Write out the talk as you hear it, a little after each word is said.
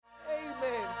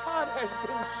has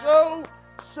been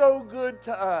so good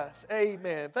to us.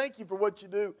 Amen. Thank you for what you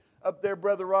do up there,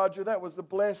 Brother Roger. That was a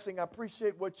blessing. I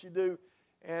appreciate what you do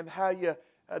and how you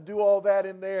do all that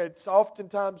in there. It's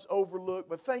oftentimes overlooked,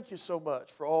 but thank you so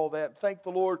much for all that. Thank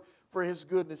the Lord for His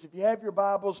goodness. If you have your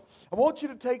Bibles, I want you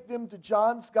to take them to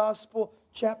John's Gospel,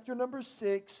 chapter number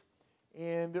 6,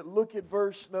 and look at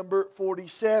verse number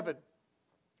 47.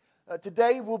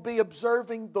 Today we'll be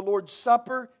observing the Lord's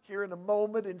Supper here in a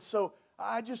moment, and so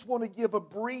I just want to give a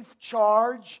brief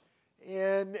charge,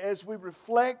 and as we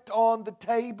reflect on the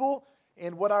table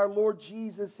and what our Lord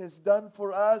Jesus has done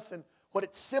for us and what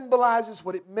it symbolizes,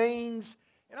 what it means,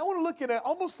 and I want to look at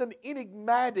almost an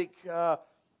enigmatic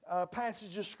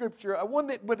passage of Scripture, one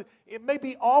that it may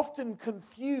be often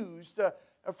confused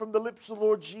from the lips of the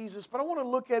Lord Jesus, but I want to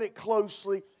look at it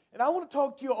closely. And I want to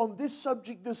talk to you on this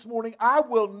subject this morning. I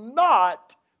will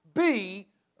not be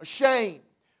ashamed.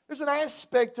 There's an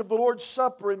aspect of the Lord's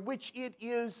Supper in which it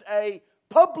is a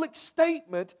public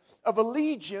statement of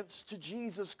allegiance to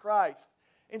Jesus Christ.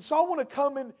 And so I want to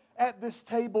come in at this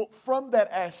table from that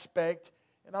aspect,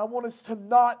 and I want us to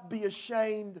not be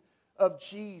ashamed of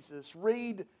Jesus.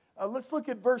 Let's look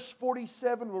at verse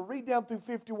 47. We'll read down through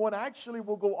 51. Actually,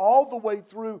 we'll go all the way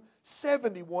through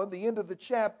 71, the end of the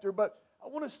chapter, but I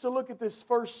want us to look at this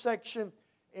first section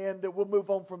and we'll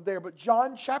move on from there. But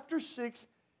John chapter 6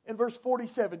 and verse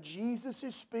 47, Jesus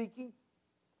is speaking.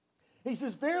 He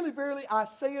says, "Verily, verily, I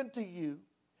say unto you,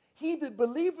 he that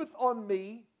believeth on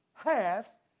me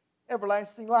hath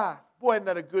everlasting life." Boy, isn't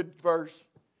that a good verse?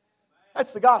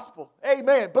 That's the gospel.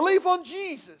 Amen. Believe on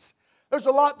Jesus. There's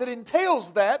a lot that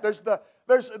entails that.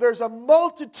 There's a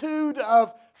multitude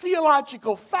of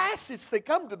theological facets that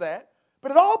come to that. But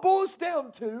it all boils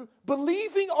down to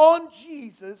believing on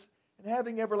Jesus and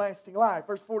having everlasting life.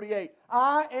 Verse 48,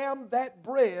 "I am that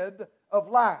bread of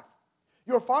life.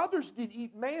 Your fathers did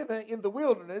eat manna in the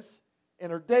wilderness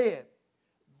and are dead.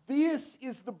 This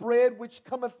is the bread which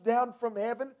cometh down from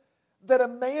heaven, that a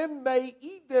man may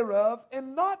eat thereof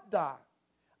and not die.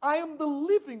 I am the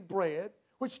living bread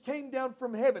which came down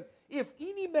from heaven. If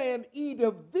any man eat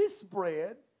of this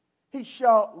bread, he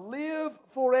shall live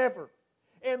forever.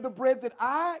 And the bread that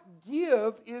I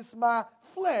give is my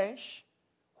flesh,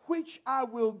 which I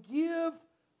will give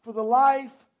for the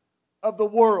life of the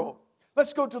world."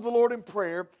 Let's go to the Lord in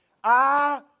prayer.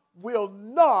 I will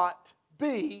not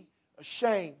be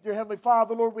ashamed. Dear Heavenly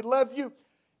Father, Lord, we love you.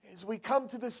 As we come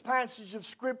to this passage of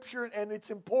Scripture and its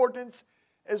importance,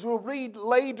 as we'll read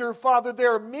later, Father,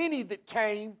 there are many that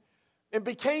came and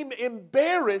became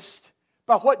embarrassed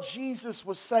by what Jesus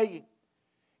was saying.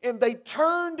 And they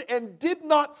turned and did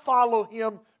not follow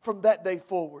Him from that day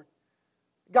forward.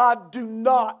 God, do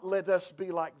not let us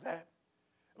be like that.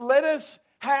 Let us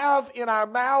have in our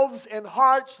mouths and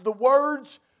hearts the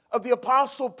words of the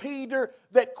Apostle Peter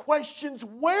that questions,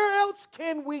 where else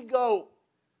can we go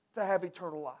to have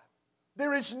eternal life?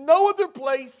 There is no other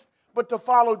place but to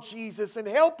follow Jesus, and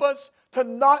help us to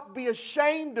not be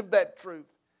ashamed of that truth.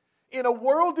 In a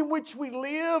world in which we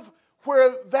live where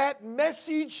that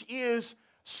message is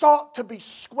sought to be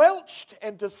squelched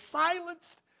and to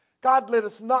silenced, God, let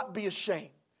us not be ashamed.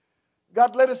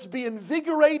 God, let us be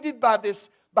invigorated by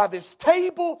this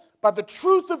table, by the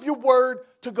truth of your word,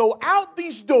 to go out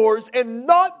these doors and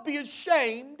not be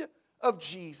ashamed of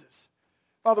Jesus.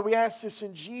 Father, we ask this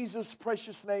in Jesus'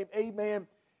 precious name. Amen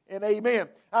and amen.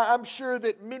 I'm sure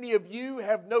that many of you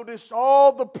have noticed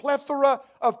all the plethora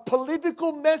of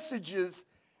political messages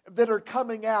that are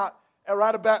coming out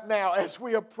right about now. As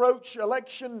we approach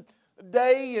election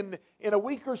day and in a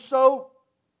week or so,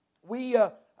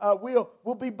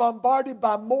 we'll be bombarded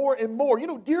by more and more. You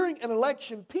know, during an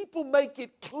election, people make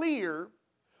it clear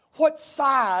what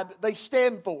side they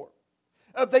stand for.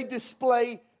 They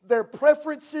display their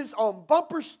preferences on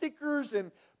bumper stickers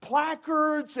and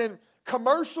placards and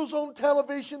commercials on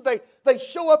television. They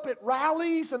show up at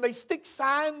rallies and they stick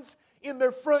signs in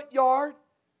their front yard.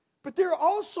 But there are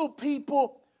also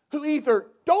people who either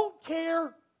don't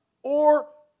care or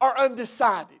are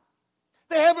undecided.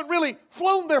 They haven't really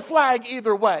flown their flag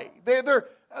either way. They're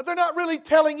not really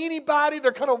telling anybody.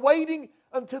 They're kind of waiting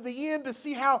until the end to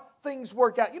see how things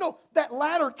work out. You know, that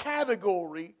latter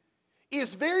category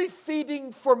is very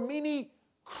fitting for many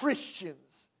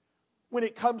Christians when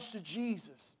it comes to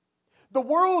Jesus. The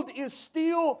world is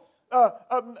still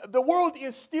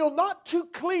not too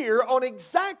clear on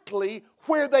exactly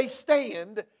where they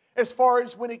stand as far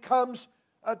as when it comes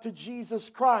to Jesus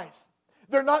Christ.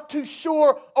 They're not too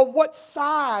sure on what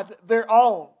side they're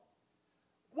on.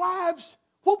 Wives,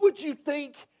 what would you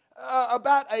think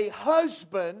about a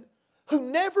husband who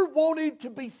never wanted to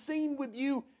be seen with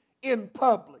you in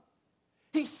public?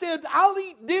 He said, I'll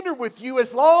eat dinner with you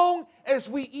as long as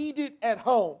we eat it at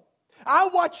home.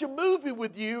 I'll watch a movie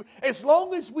with you as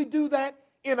long as we do that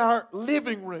in our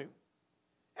living room.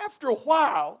 After a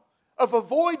while of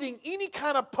avoiding any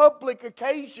kind of public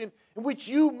occasion in which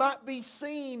you might be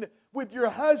seen with your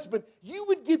husband, you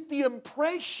would get the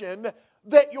impression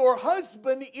that your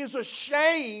husband is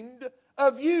ashamed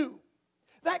of you.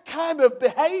 That kind of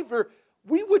behavior,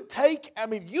 you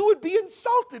would be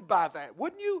insulted by that,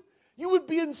 wouldn't you? You would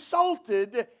be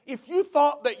insulted if you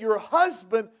thought that your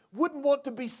husband wouldn't want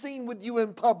to be seen with you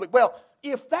in public. Well,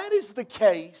 if that is the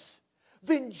case,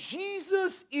 then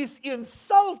Jesus is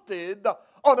insulted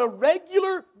on a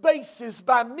regular basis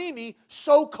by many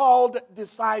so-called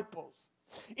disciples.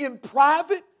 In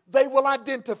private, they will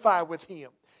identify with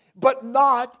him, but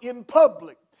not in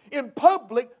public. In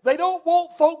public, they don't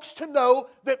want folks to know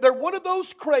that they're one of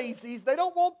those crazies. They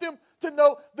don't want them to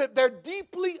know that they're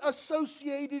deeply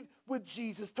associated with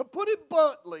Jesus. To put it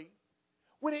bluntly,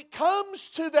 when it comes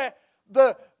to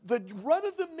the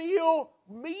run-of-the-mill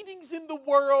meetings in the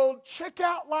world,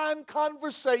 checkout line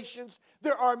conversations,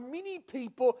 there are many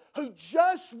people who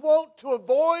just want to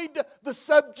avoid the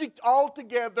subject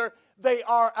altogether. They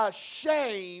are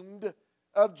ashamed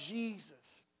of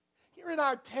Jesus. Here in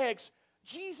our text,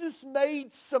 Jesus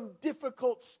made some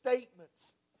difficult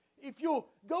statements. If you'll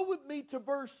go with me to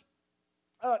verse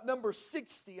number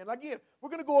 60, and again, we're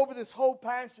going to go over this whole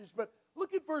passage, but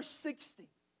look at verse 60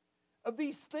 of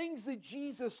these things that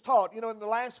Jesus taught. You know, in the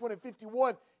last one in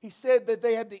 51, he said that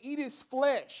they had to eat his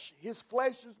flesh. His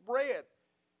flesh is bread.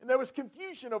 And there was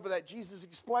confusion over that. Jesus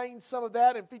explained some of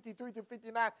that in 53 through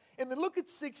 59. And then look at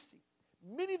 60.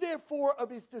 Many, therefore,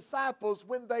 of his disciples,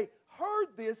 when they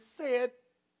heard this, said,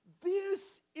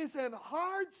 "This is an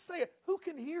hard saying. Who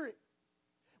can hear it?"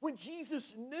 When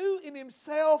Jesus knew in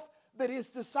himself that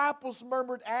his disciples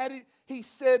murmured at it, he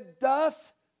said,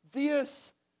 "Doth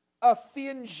this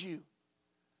offend you?"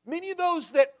 Many of those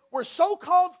that were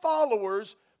so-called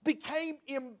followers became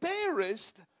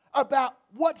embarrassed about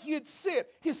what he had said.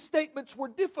 His statements were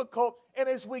difficult, and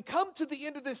as we come to the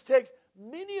end of this text,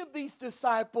 many of these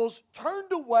disciples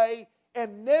turned away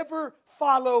and never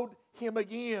followed him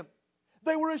again.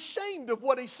 They were ashamed of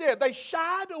what he said. They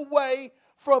shied away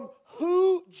from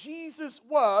who Jesus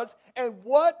was and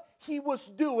what he was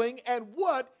doing and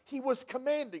what he was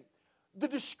commanding. The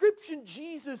description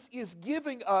Jesus is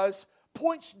giving us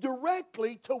points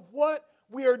directly to what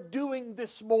we are doing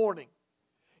this morning.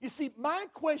 You see, my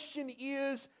question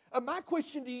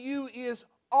to you is,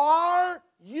 are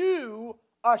you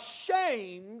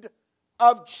ashamed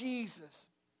of Jesus?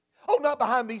 Oh, not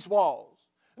behind these walls.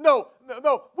 No.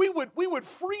 We would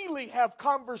freely have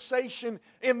conversation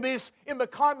in the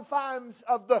confines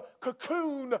of the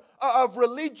cocoon of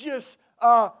religious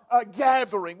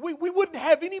gathering. We wouldn't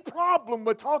have any problem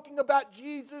with talking about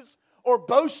Jesus or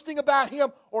boasting about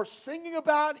him or singing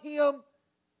about him.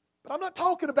 But I'm not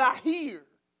talking about here.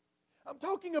 I'm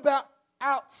talking about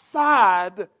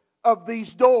outside of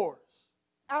these doors.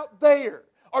 Out there.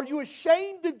 Are you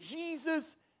ashamed of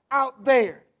Jesus out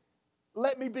there?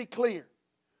 Let me be clear.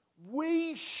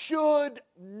 We should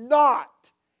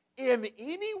not in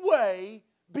any way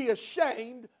be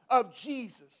ashamed of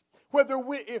Jesus. Whether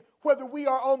we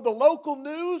are on the local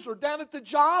news or down at the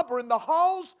job or in the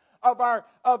halls of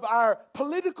our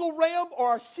political realm or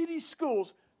our city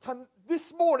schools,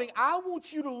 this morning I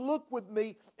want you to look with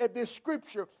me at this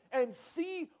scripture and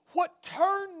see what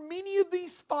turned many of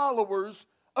these followers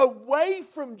away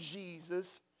from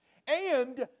Jesus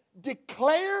and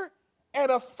declare and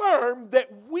affirm that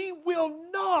we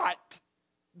will not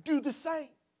do the same.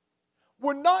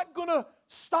 We're not going to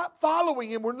stop following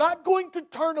him. We're not going to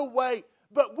turn away,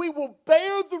 but we will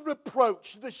bear the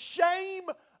reproach, the shame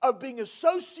of being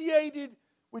associated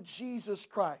with Jesus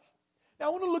Christ. Now, I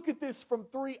want to look at this from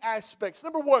three aspects.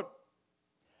 Number one,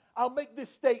 I'll make this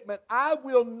statement: I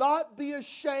will not be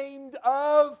ashamed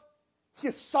of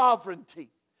his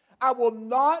sovereignty. I will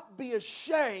not be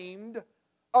ashamed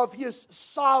of his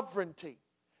sovereignty.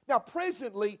 Now,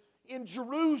 presently in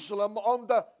Jerusalem, on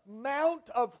the mount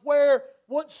of where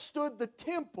once stood the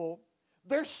temple,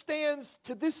 there stands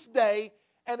to this day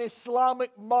an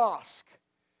Islamic mosque.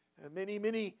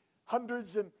 Many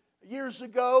hundreds of years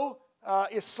ago,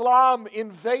 Islam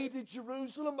invaded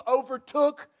Jerusalem,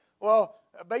 overtook,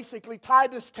 basically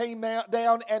Titus came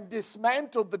down and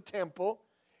dismantled the temple.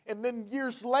 And then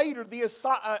years later, the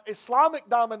Islamic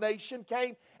domination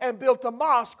came and built a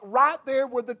mosque right there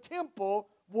where the temple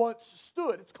once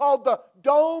stood. It's called the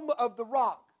Dome of the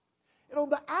Rock. And on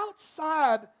the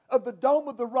outside of the Dome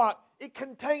of the Rock, it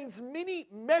contains many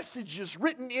messages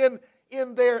written in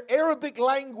in their Arabic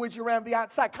language around the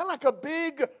outside, kind of like a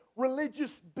big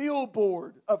religious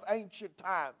billboard of ancient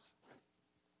times.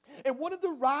 And one of the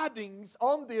writings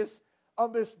on this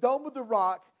Dome of the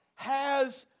Rock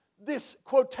has this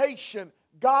quotation,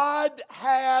 "God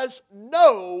has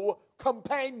no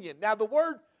companion." Now the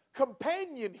word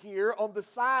companion here on the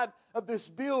side of this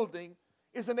building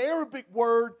is an Arabic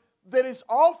word that is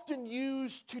often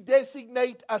used to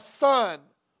designate a son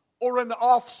or an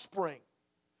offspring.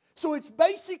 So it's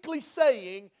basically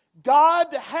saying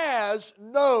God has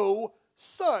no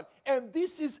son. And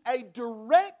this is a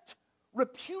direct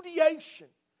repudiation,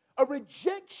 a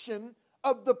rejection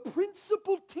of the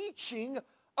principal teaching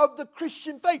of the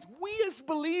Christian faith. We as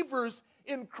believers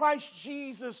in Christ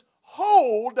Jesus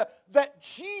hold that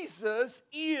Jesus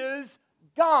is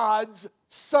God's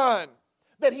Son,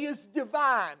 that He is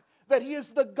divine, that He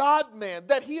is the God-man,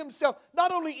 that He Himself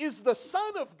not only is the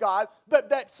Son of God, but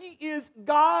that He is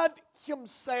God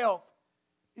Himself.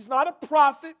 He's not a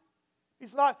prophet.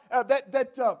 He's not that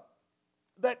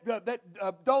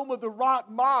Dome of the Rock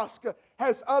Mosque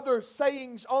has other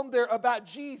sayings on there about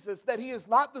Jesus, that He is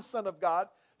not the Son of God,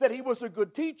 that He was a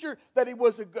good teacher, that He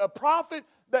was a prophet,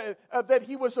 that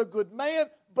He was a good man,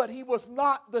 but He was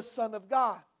not the Son of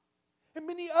God. And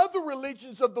many other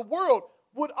religions of the world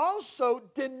would also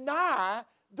deny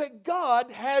that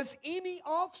God has any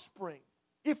offspring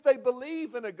if they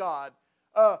believe in a God,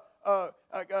 a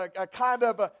kind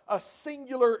of a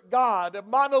singular God, a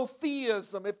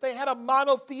monotheism. If they had a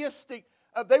monotheistic,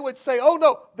 they would say, oh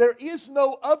no, there is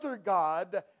no other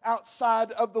God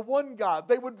outside of the one God.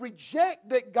 They would reject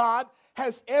that God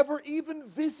has ever even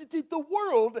visited the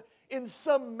world in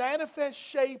some manifest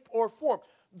shape or form.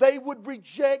 They would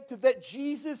reject that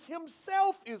Jesus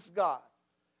Himself is God.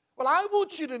 Well, I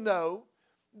want you to know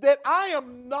that I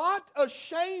am not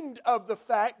ashamed of the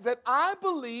fact that I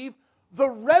believe the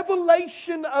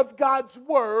revelation of God's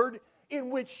Word, in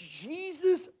which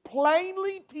Jesus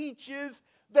plainly teaches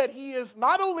that He is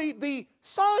not only the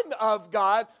Son of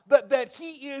God, but that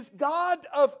He is God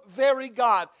of very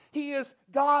God. He is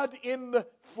God in the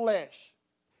flesh.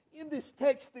 In this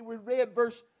text that we read,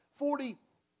 verse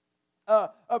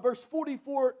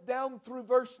 44 down through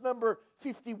verse number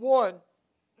 51,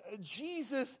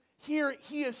 Jesus here,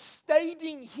 He is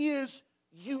stating His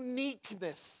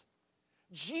uniqueness.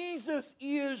 Jesus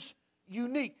is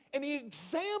unique. And He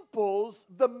examples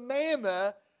the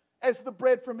manna as the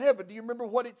bread from heaven. Do you remember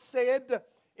what it said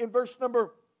in verse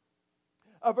number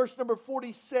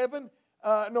 47?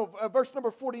 Verse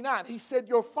number 49. He said,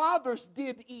 "Your fathers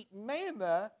did eat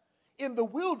manna in the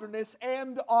wilderness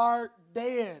and are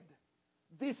dead.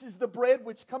 This is the bread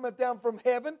which cometh down from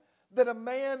heaven, that a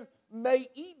man may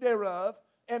eat thereof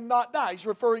and not die." He's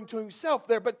referring to Himself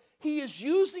there, but He is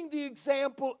using the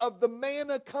example of the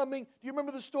manna coming. Do you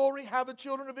remember the story? How the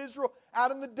children of Israel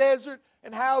out in the desert,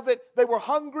 and how that they were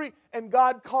hungry, and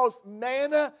God caused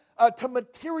manna to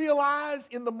materialize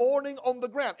in the morning on the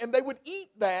ground. And they would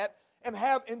eat that and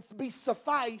be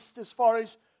sufficed as far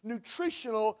as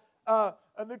nutritional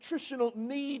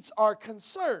needs are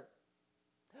concerned.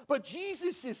 But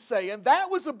Jesus is saying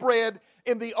that was a bread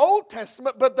in the Old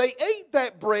Testament, but they ate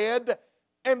that bread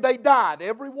and they died,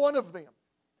 every one of them.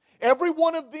 Every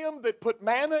one of them that put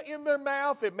manna in their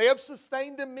mouth, it may have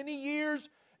sustained them many years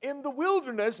in the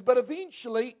wilderness, but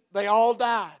eventually they all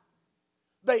died.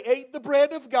 They ate the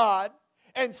bread of God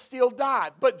and still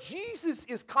died. But Jesus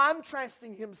is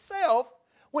contrasting Himself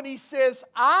when He says,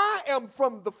 "I am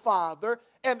from the Father,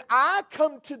 and I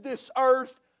come to this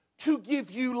earth to give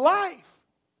you life.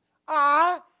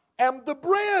 I am the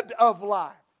bread of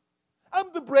life.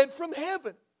 I'm the bread from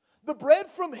heaven. The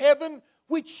bread from heaven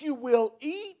which you will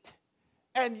eat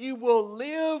and you will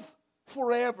live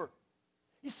forever."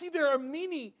 You see, there are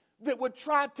many that would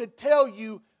try to tell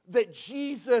you that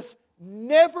Jesus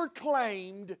never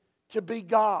claimed to be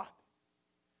God.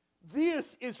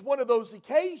 This is one of those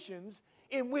occasions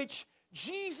in which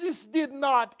Jesus did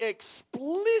not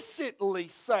explicitly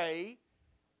say,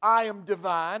 "I am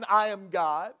divine, I am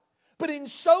God." But in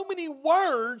so many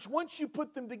words, once you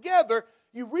put them together,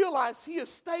 you realize He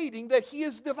is stating that He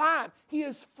is divine. He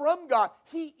is from God.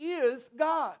 He is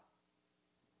God.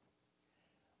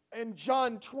 In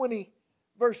John 20,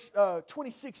 verse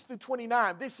 26 through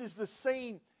 29, this is the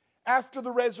scene after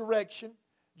the resurrection.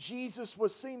 Jesus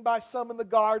was seen by some in the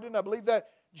garden. I believe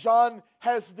that John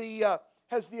has the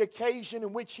occasion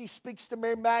in which he speaks to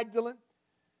Mary Magdalene.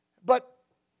 But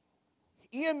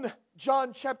in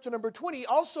John chapter number 20, he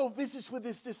also visits with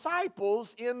His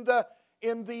disciples in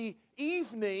the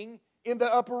evening in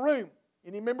the upper room.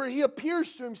 And remember, He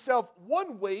appears to Himself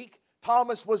one week.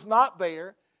 Thomas was not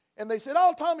there. And they said,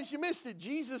 oh, Thomas, you missed it.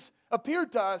 Jesus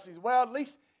appeared to us. He said, well, at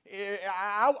least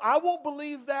I won't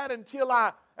believe that until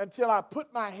I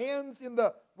put my hands in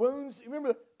the wounds.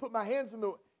 Remember, put my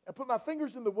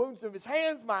fingers in the wounds of his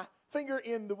hands, my finger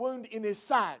in the wound in his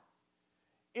side.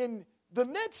 In the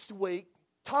next week,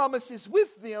 Thomas is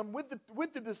with them,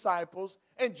 with the disciples,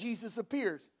 and Jesus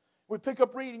appears. We pick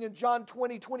up reading in John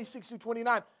 20, 26 through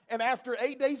 29. And after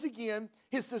 8 days again,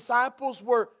 his disciples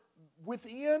were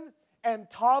within, and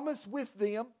Thomas with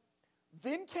them.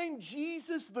 Then came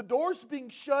Jesus, the doors being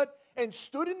shut, and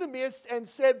stood in the midst, and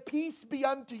said, peace be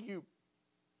unto you.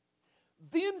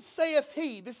 Then saith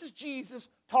he, this is Jesus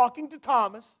talking to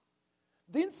Thomas,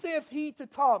 then saith he to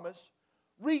Thomas,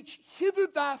 reach hither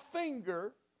thy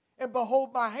finger, and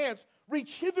behold my hands.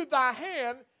 Reach hither thy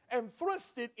hand, and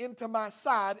thrust it into my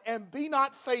side, and be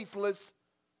not faithless,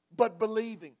 but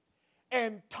believing.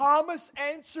 And Thomas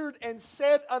answered and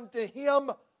said unto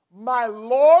him, my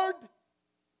Lord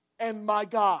and my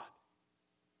God.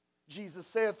 Jesus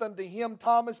saith unto him,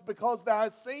 Thomas, because thou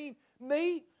hast seen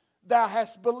me, thou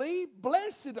hast believed.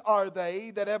 Blessed are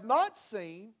they that have not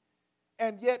seen,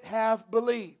 and yet have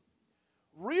believed.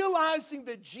 Realizing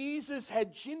that Jesus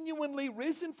had genuinely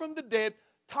risen from the dead,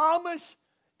 Thomas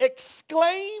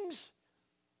exclaims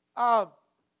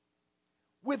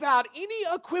without any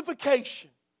equivocation,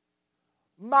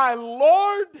 my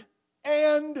Lord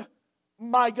and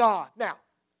my God. Now,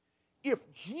 if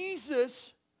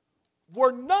Jesus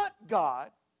were not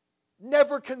God,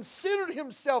 never considered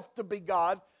himself to be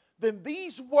God, then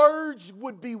these words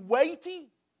would be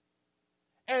weighty,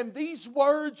 and these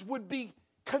words would be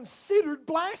considered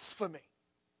blasphemy.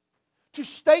 To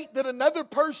state that another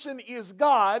person is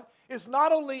God is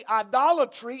not only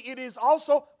idolatry, it is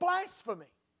also blasphemy.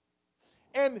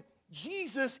 And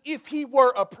Jesus, if he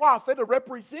were a prophet, a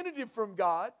representative from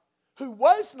God, who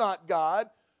was not God,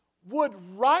 would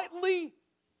rightly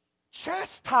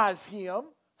chastise him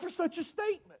for such a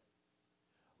statement.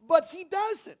 But he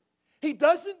doesn't. He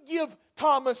doesn't give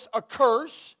Thomas a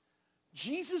curse.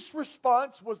 Jesus'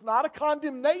 response was not a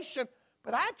condemnation,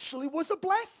 but actually was a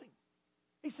blessing.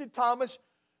 He said, Thomas,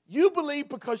 you believe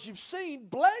because you've seen.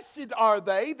 Blessed are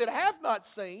they that have not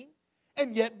seen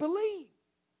and yet believe.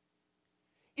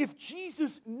 If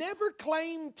Jesus never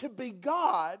claimed to be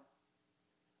God,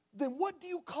 then what do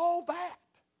you call that?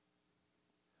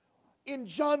 In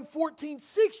John 14:6,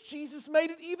 Jesus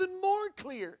made it even more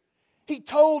clear. He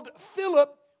told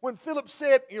Philip, when Philip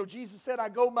said, Jesus said, I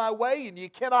go my way, and you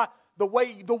cannot, the way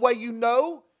you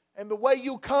know, and the way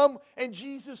you come. And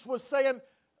Jesus was saying,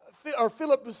 or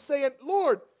Philip was saying,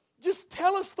 Lord, just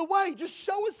tell us the way. Just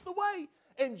show us the way.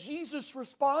 And Jesus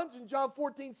responds in John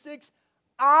 14:6,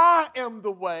 I am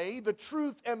the way, the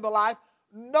truth, and the life.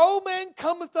 No man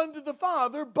cometh unto the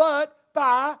Father but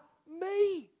by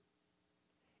me.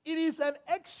 It is an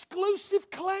exclusive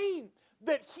claim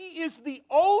that he is the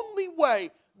only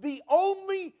way, the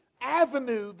only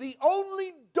avenue, the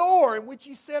only door, in which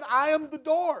he said, I am the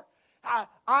door. I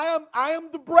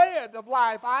am the bread of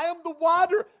life. I am the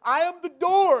water. I am the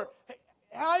door.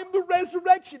 I am the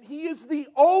resurrection. He is the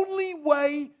only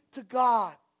way to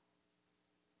God.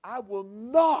 I will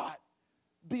not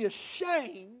be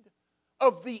ashamed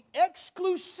of the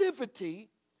exclusivity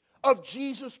of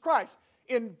Jesus Christ.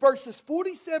 In verses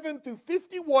 47 through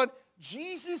 51,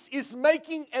 Jesus is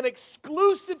making an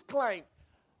exclusive claim.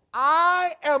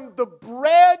 I am the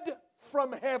bread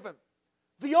from heaven,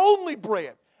 the only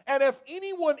bread. And if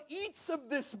anyone eats of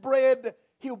this bread,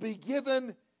 he'll be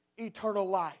given eternal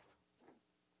life.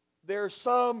 There are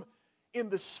some in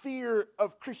the sphere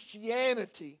of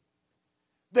Christianity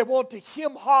that want to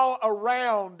hem-haw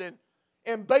around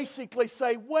and basically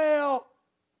say, well,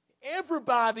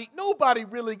 nobody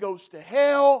really goes to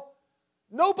hell.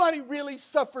 Nobody really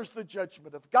suffers the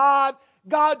judgment of God.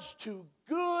 God's too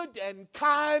good and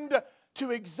kind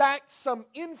to exact some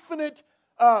infinite,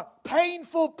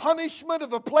 painful punishment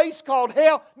of a place called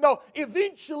hell. No,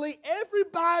 eventually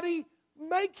everybody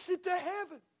makes it to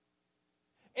heaven.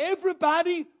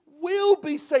 Everybody will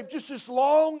be saved just as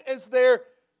long as they're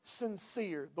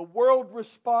sincere. The world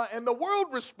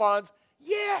responds,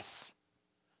 yes.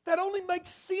 That only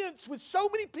makes sense with so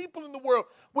many people in the world,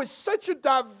 with such a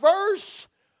diverse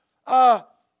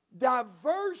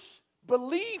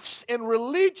beliefs and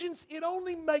religions. It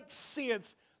only makes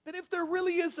sense that if there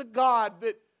really is a God,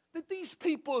 that these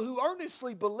people who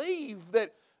earnestly believe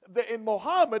that in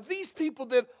Muhammad, these people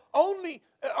that only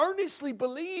earnestly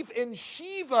believe in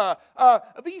Shiva,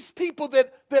 these people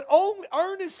that only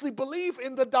earnestly believe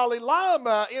in the Dalai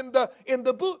Lama, in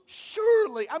the Buddha,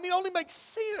 surely, it only makes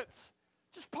sense.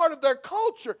 Just part of their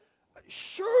culture.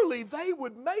 surely they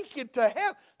would make it to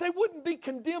hell. They wouldn't be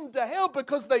condemned to hell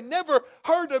because they never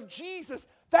heard of Jesus.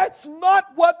 That's not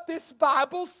what this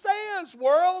Bible says,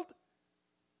 world.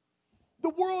 The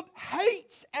world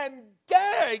hates and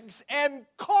gags and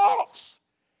coughs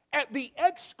at the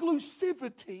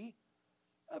exclusivity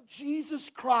of Jesus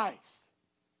Christ.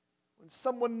 When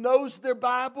someone knows their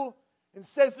Bible and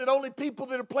says that only people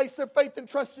that have placed their faith and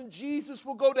trust in Jesus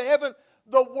will go to heaven,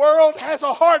 the world has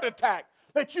a heart attack.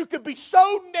 That you could be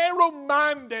so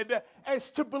narrow-minded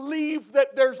as to believe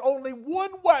that there's only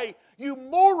one way. You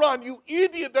moron, you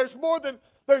idiot. There's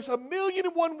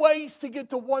 1,000,001 ways to get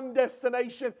to one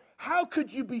destination. How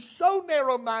could you be so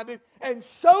narrow-minded and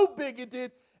so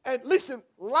bigoted? And listen,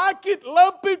 like it,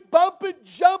 lump it, bump it,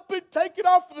 jump it, take it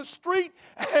off the street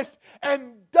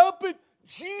and dump it.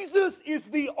 Jesus is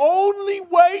the only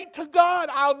way to God.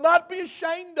 I'll not be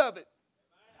ashamed of it.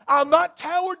 I'll not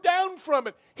cower down from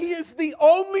it. He is the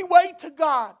only way to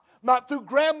God. Not through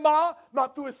grandma,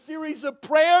 not through a series of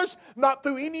prayers, not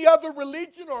through any other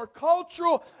religion or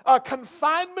cultural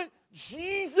confinement.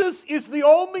 Jesus is the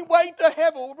only way to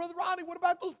heaven. Well, Brother Ronnie, what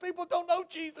about those people who don't know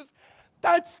Jesus?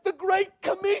 That's the Great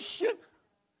Commission.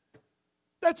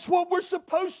 That's what we're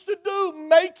supposed to do,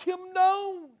 make Him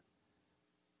known.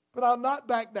 But I'll not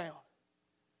back down.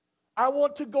 I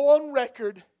want to go on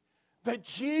record that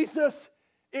Jesus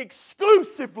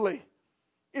exclusively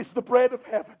is the bread of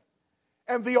heaven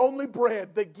and the only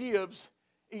bread that gives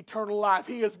eternal life.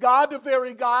 He is God, the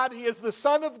very God. He is the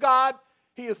Son of God.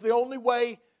 He is the only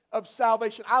way of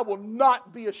salvation. I will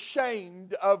not be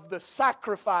ashamed of the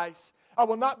sacrifice. I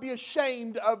will not be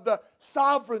ashamed of the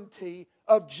sovereignty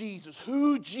of Jesus,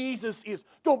 who Jesus is.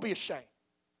 Don't be ashamed.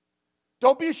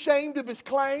 Don't be ashamed of His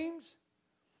claims.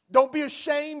 Don't be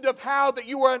ashamed of how that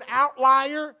you are an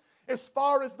outlier as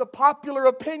far as the popular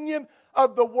opinion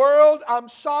of the world. I'm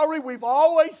sorry, we've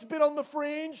always been on the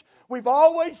fringe. We've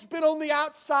always been on the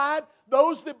outside.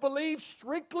 Those that believe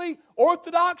strictly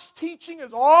Orthodox teaching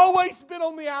has always been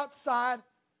on the outside.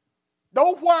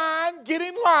 Don't whine, get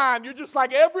in line. You're just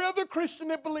like every other Christian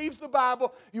that believes the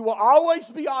Bible. You will always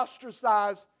be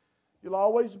ostracized. You'll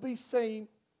always be seen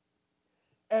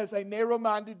as a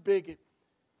narrow-minded bigot.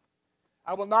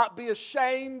 I will not be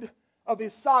ashamed of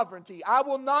His sovereignty. I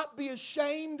will not be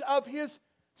ashamed of His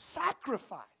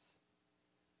sacrifice.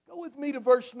 Go with me to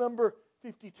verse number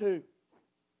 52.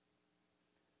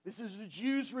 This is the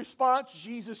Jews' response.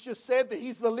 Jesus just said that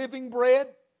He's the living bread.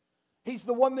 He's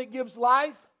the one that gives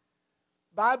life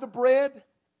by the bread.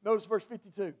 Notice verse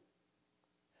 52.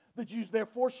 The Jews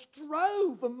therefore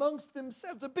strove amongst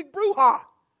themselves, a big brouhaha.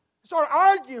 They started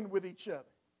arguing with each other.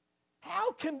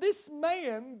 How can this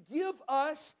man give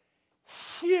us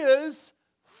His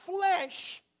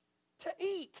flesh to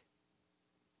eat?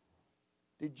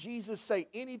 Did Jesus say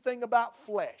anything about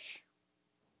flesh?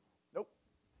 Nope.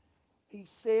 He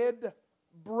said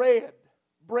bread.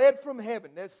 Bread from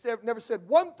heaven. Never said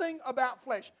one thing about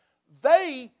flesh.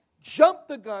 They jumped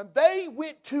the gun. They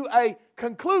went to a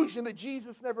conclusion that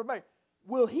Jesus never made.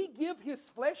 Will He give His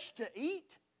flesh to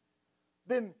eat?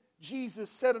 Then Jesus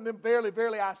said unto them, Verily,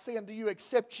 verily, I say unto you,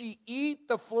 except ye eat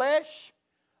the flesh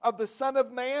of the Son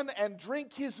of Man and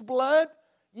drink His blood,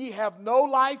 ye have no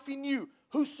life in you.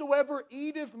 Whosoever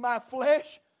eateth my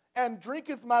flesh and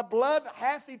drinketh my blood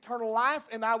hath eternal life,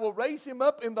 and I will raise him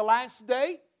up in the last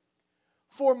day.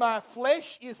 For my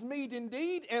flesh is meat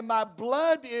indeed, and my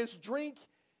blood is drink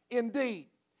indeed.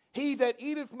 He that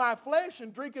eateth my flesh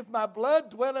and drinketh my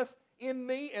blood dwelleth in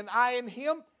me, and I in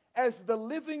him, as the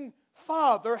living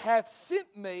Father hath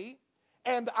sent me,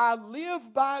 and I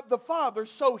live by the Father,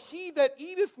 so he that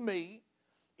eateth me,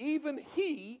 even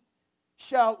he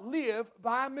shall live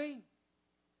by me.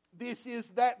 This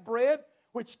is that bread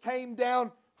which came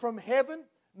down from heaven,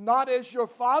 not as your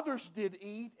fathers did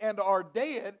eat and are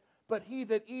dead, but he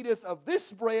that eateth of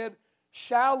this bread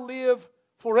shall live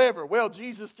forever. Well,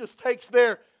 Jesus just takes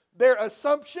their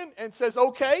assumption and says,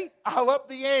 okay, I'll up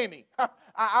the ante.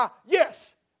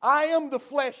 Yes, I am the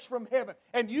flesh from heaven,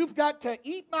 and you've got to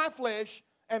eat my flesh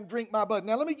and drink my blood.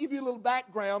 Now, let me give you a little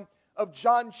background of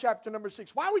John chapter number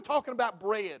 6. Why are we talking about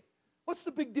bread? What's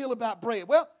the big deal about bread?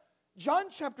 Well, John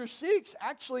chapter 6,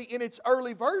 actually in its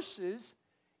early verses,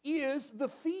 is the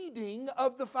feeding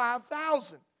of the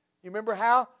 5,000. You remember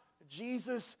how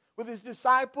Jesus, with His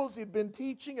disciples, He'd been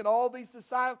teaching, and all these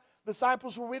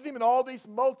disciples were with Him, and all these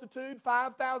multitude,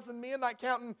 5,000 men, not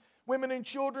counting women and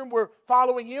children, were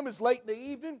following Him. It's late in the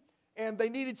evening, and they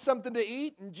needed something to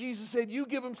eat, and Jesus said, you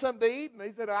give them something to eat, and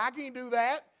they said, I can't do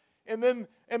that. And then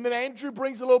Andrew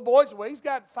brings the little boy. Well, he's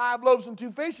got 5 loaves and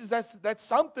 2 fishes. That's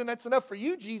something. That's enough for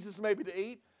you, Jesus, maybe to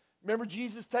eat. Remember,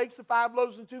 Jesus takes the 5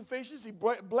 loaves and 2 fishes. He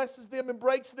blesses them and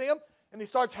breaks them. And he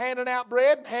starts handing out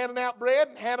bread and handing out bread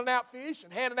and handing out fish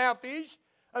and handing out fish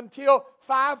until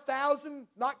 5,000,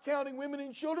 not counting women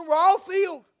and children, were all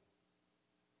filled.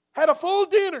 Had a full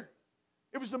dinner.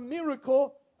 It was a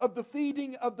miracle of the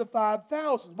feeding of the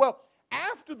 5,000. Well,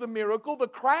 after the miracle, the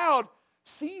crowd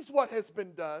sees what has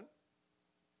been done.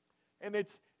 And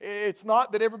it's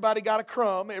not that everybody got a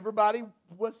crumb. Everybody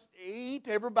was ate.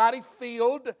 Everybody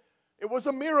filled. It was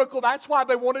a miracle. That's why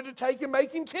they wanted to take and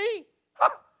make him king.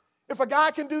 If a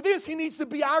guy can do this, he needs to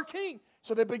be our king.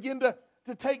 So they begin to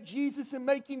take Jesus and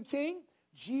make him king.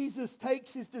 Jesus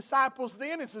takes his disciples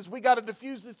then and says, we got to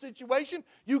diffuse the situation.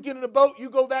 You get in a boat, you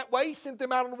go that way. He sent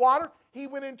them out on the water. He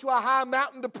went into a high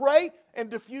mountain to pray and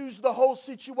diffused the whole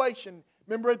situation.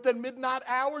 Remember at the midnight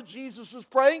hour, Jesus was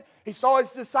praying. He saw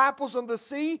his disciples on the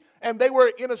sea, and they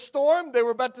were in a storm. They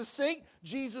were about to sink.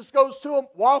 Jesus goes to them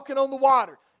walking on the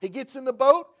water. He gets in the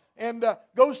boat and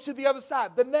goes to the other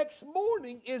side. The next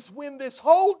morning is when this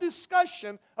whole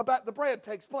discussion about the bread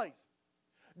takes place.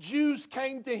 Jews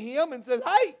came to him and said,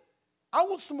 hey, I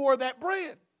want some more of that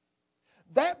bread.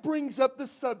 That brings up the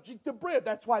subject of bread.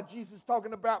 That's why Jesus is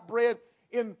talking about bread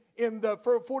in the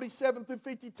 47 through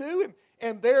 52.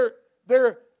 And their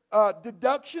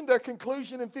deduction, their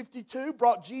conclusion in 52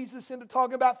 brought Jesus into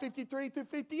talking about 53 through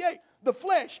 58. The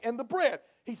flesh and the bread.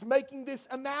 He's making this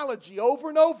analogy over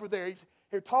and over there. He's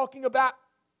here talking about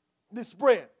this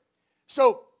bread.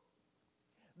 So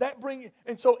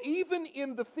even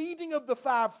in the feeding of the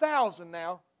 5,000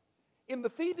 now, in the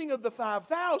feeding of the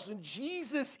 5,000,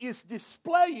 Jesus is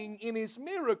displaying in his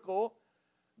miracle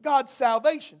God's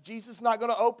salvation. Jesus is not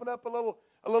going to open up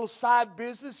a little side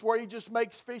business where he just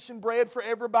makes fish and bread for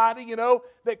everybody,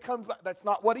 that comes by. That's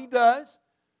not what he does.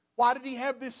 Why did he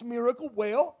have this miracle?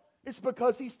 Well, it's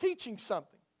because he's teaching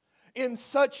something. In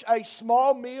such a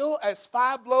small meal as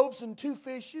 5 loaves and 2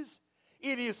 fishes,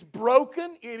 it is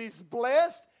broken, it is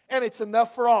blessed, and it's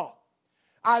enough for all.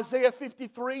 Isaiah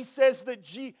 53 says that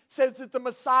the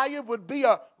Messiah would be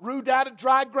a root out of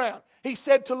dry ground. He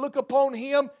said to look upon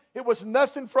him, it was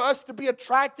nothing for us to be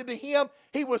attracted to him.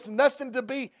 He was nothing to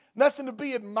be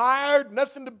admired,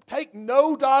 nothing to take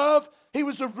note of. He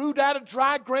was a root out of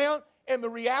dry ground. And the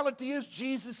reality is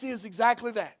Jesus is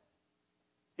exactly that.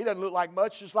 He doesn't look like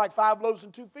much, just like 5 loaves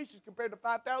and 2 fishes compared to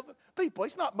 5,000 people.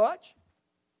 He's not much.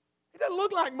 He doesn't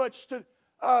look like much to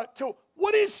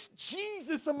what is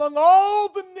Jesus among all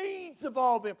the needs of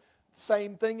all them?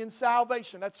 Same thing in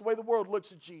salvation. That's the way the world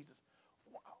looks at Jesus.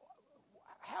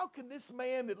 How can this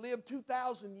man that lived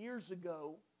 2,000 years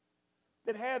ago,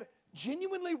 that had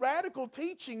genuinely radical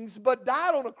teachings, but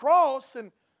died on a cross,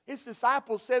 and his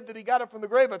disciples said that he got up from the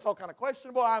grave? That's all kind of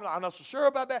questionable. I'm not so sure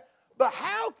about that. But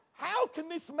how can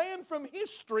this man from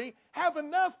history have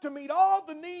enough to meet all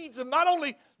the needs of not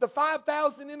only the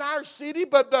 5,000 in our city,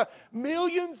 but the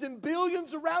millions and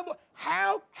billions around the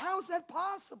world? How's that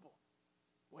possible?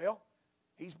 Well,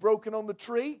 he's broken on the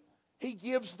tree. He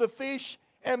gives the fish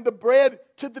and the bread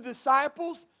to the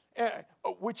disciples,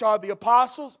 which are the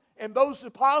apostles. And those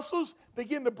apostles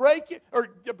begin to break it, or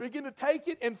begin to take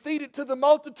it and feed it to the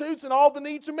multitudes, and all the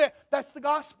needs are met. That's the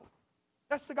gospel.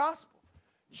 That's the gospel.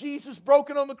 Jesus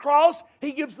broken on the cross.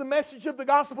 He gives the message of the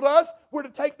gospel to us. We're to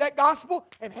take that gospel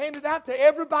and hand it out to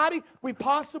everybody we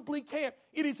possibly can.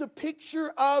 It is a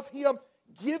picture of him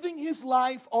giving his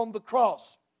life on the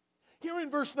cross. Here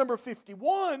in verse number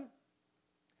 51,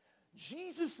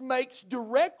 Jesus makes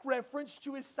direct reference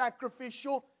to his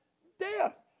sacrificial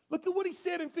death. Look at what he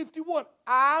said in 51.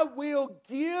 I will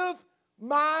give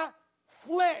my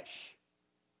flesh.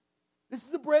 This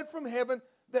is the bread from heaven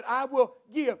that I will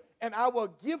give. And I will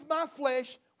give my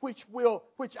flesh, which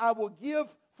I will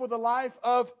give for the life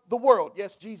of the world.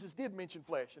 Yes, Jesus did mention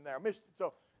flesh in there. I missed it,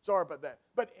 so sorry about that.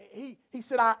 But he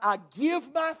said, I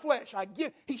give my flesh.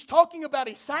 He's talking about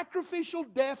a sacrificial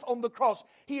death on the cross.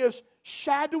 He is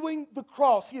shadowing the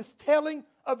cross. He is telling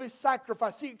of his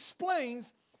sacrifice. He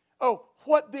explains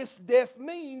what this death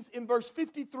means in verse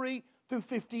 53 through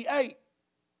 58.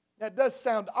 That does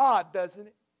sound odd, doesn't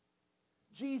it?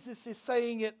 Jesus is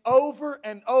saying it over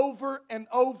and over and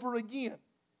over again.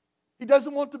 He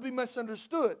doesn't want to be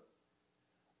misunderstood.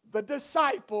 The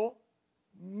disciple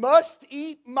must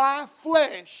eat my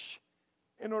flesh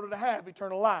in order to have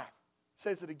eternal life. He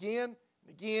says it again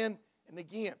and again and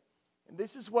again. And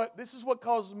this is what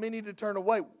causes many to turn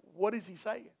away. What is he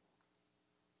saying?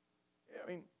 I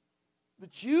mean, the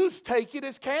Jews take it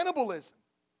as cannibalism.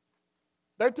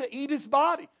 They're to eat his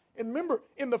body. And remember,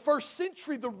 in the first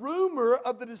century, the rumor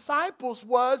of the disciples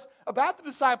about the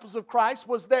disciples of Christ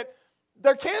was that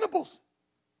they're cannibals.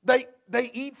 They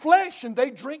eat flesh and they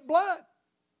drink blood.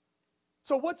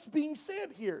 So what's being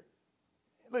said here?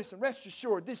 Listen, rest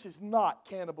assured, this is not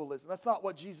cannibalism. That's not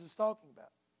what Jesus is talking about.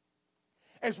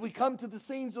 As we come to the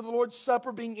scenes of the Lord's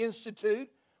Supper being instituted,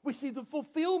 we see the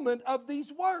fulfillment of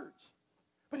these words.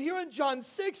 But here in John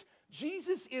 6,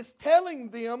 Jesus is telling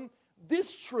them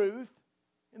this truth,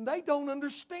 and they don't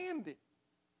understand it.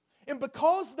 And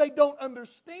because they don't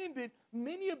understand it,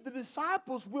 many of the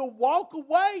disciples will walk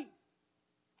away,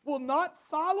 will not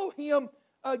follow him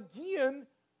again.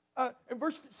 In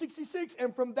verse 66,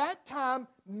 and from that time,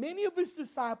 many of his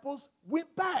disciples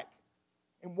went back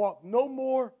and walked no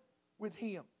more with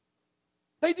him.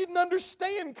 They didn't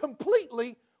understand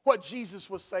completely what Jesus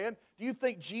was saying. Do you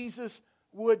think Jesus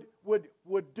would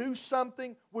do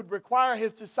something, would require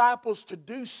his disciples to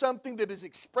do something that is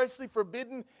expressly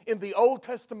forbidden in the Old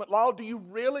Testament law? Do you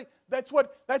really? That's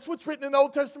what's written in the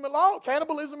Old Testament law.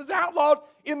 Cannibalism is outlawed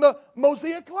in the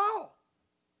Mosaic law.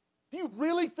 Do you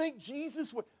really think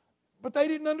Jesus would? But they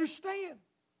didn't understand,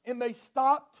 and they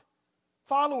stopped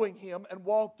following him and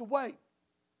walked away.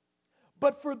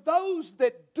 But for those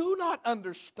that do not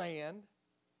understand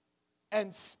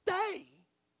and stay,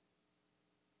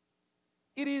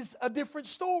 it is a different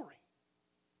story.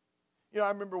 You know, I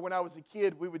remember when I was a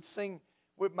kid,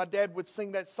 my dad would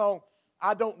sing that song,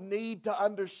 I don't need to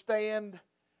understand,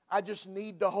 I just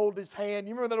need to hold his hand.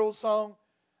 You remember that old song?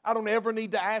 I don't ever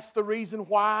need to ask the reason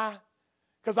why,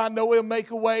 because I know he'll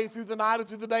make a way through the night or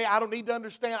through the day. I don't need to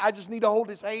understand, I just need to hold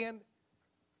his hand.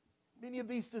 Many of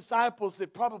these disciples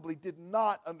that probably did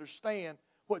not understand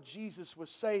what Jesus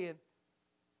was saying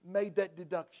made that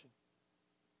deduction.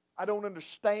 I don't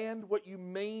understand what you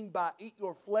mean by eat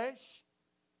your flesh,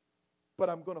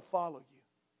 but I'm going to follow you.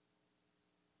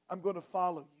 I'm going to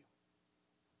follow you.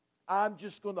 I'm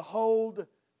just going to hold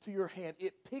to your hand.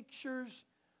 It pictures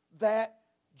that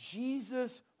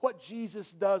what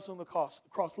Jesus does on the cross.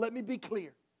 Let me be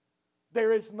clear.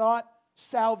 There is not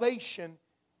salvation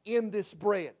in this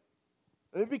bread.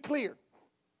 Let me be clear.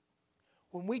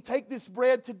 When we take this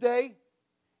bread today,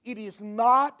 it is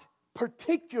not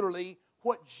particularly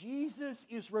what Jesus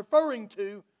is referring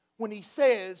to when he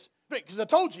says, because I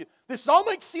told you, this all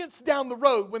makes sense down the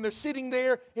road when they're sitting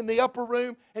there in the upper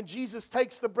room and Jesus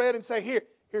takes the bread and say,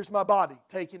 here's my body,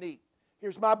 take and eat.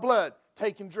 Here's my blood,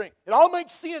 take and drink. It all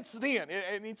makes sense then,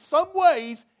 and in some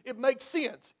ways it makes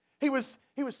sense. He was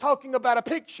talking about a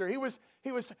picture.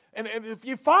 And if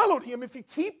you followed him, if you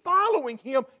keep following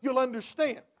him, you'll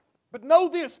understand. But know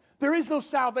this, there is no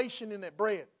salvation in that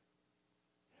bread.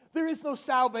 There is no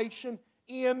salvation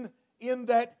in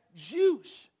that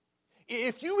juice.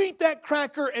 If you eat that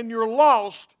cracker and you're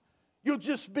lost, you'll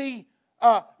just be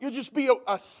a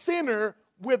sinner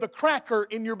with a cracker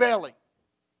in your belly.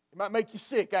 It might make you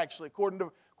sick, actually. According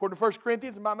to 1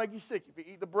 Corinthians, it might make you sick if you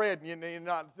eat the bread and you're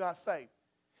not saved.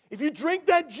 If you drink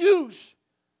that juice,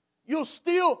 you'll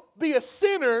still be a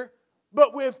sinner,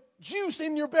 but with juice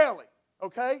in your belly,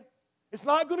 okay? It's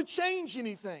not going to change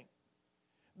anything.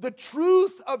 The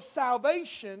truth of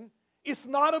salvation is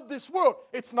not of this world.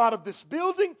 It's not of this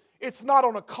building. It's not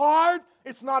on a card.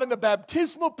 It's not in a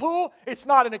baptismal pool. It's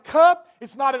not in a cup.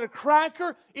 It's not in a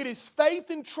cracker. It is faith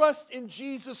and trust in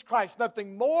Jesus Christ.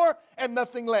 Nothing more and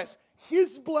nothing less.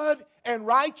 His blood and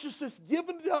righteousness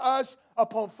given to us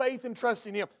upon faith and trust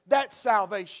in him. That's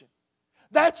salvation.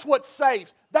 That's what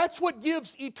saves. That's what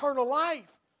gives eternal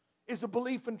life, is a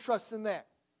belief and trust in that.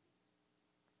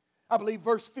 I believe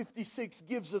verse 56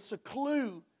 gives us a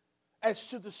clue as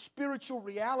to the spiritual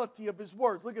reality of his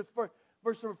words. Look at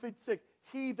verse number 56.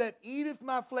 He that eateth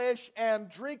my flesh and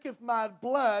drinketh my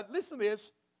blood, listen to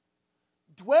this,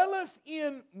 dwelleth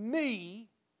in me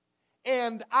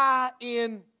and I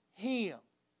in him.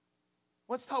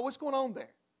 What's going on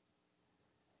there?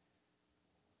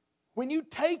 When you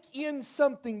take in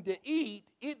something to eat,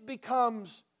 it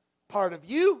becomes part of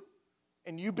you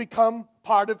and you become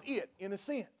part of it, in a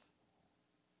sense.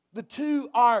 The two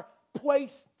are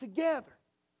placed together.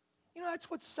 You know,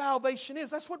 that's what salvation is.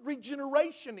 That's what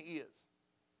regeneration is.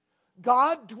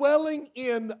 God dwelling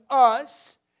in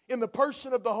us, in the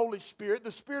person of the Holy Spirit,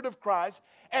 the Spirit of Christ,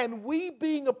 and we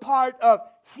being a part of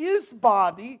His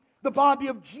body, the body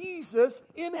of Jesus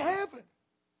in heaven.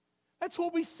 That's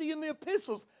what we see in the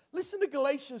epistles. Listen to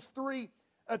Galatians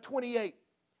 3:28.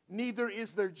 Neither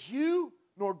is there Jew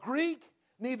nor Greek,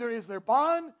 neither is there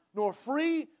bond nor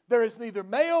free, there is neither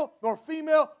male nor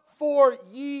female, for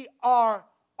ye are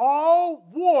all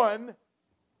one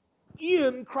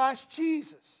in Christ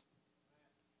Jesus.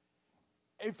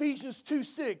 Ephesians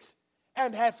 2:6,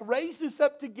 and hath raised us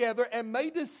up together and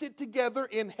made us sit together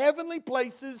in heavenly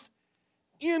places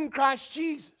in Christ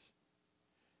Jesus.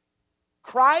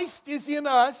 Christ is in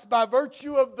us by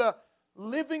virtue of the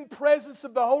living presence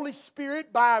of the Holy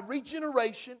Spirit by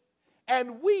regeneration.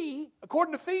 And we,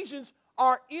 according to Ephesians,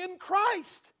 are in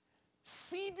Christ,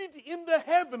 seated in the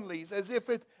heavenlies, as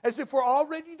if we're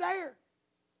already there.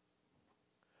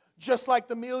 Just like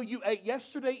the meal you ate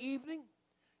yesterday evening,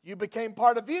 you became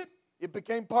part of it, it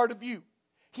became part of you.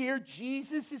 Here,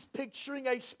 Jesus is picturing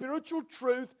a spiritual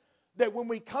truth that when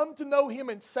we come to know Him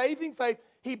in saving faith,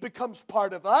 He becomes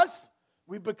part of us,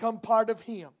 we become part of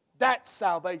Him. That's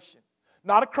salvation.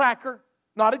 Not a cracker,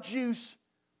 not a juice,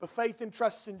 but faith and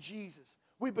trust in Jesus.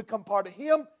 We become part of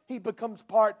Him, He becomes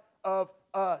part of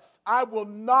us. I will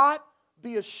not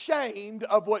be ashamed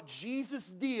of what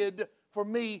Jesus did for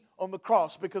me on the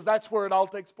cross, because that's where it all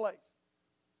takes place.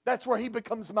 That's where He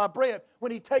becomes my bread,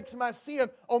 when He takes my sin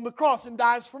on the cross and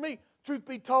dies for me. Truth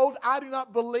be told, I do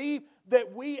not believe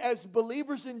that we as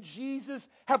believers in Jesus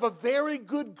have a very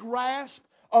good grasp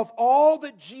of all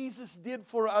that Jesus did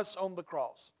for us on the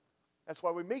cross. That's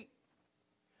why we meet.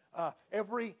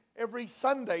 Every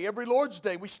Sunday, every Lord's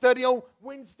Day, we study on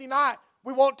Wednesday night.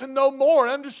 We want to know more,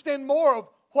 understand more of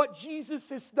what Jesus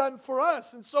has done for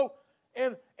us. And so,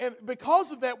 and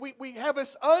because of that, we have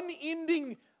this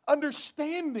unending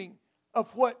understanding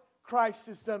of what Christ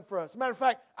has done for us. As a matter of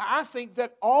fact, I think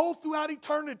that all throughout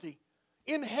eternity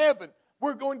in heaven,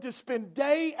 we're going to spend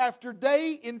day after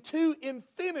day into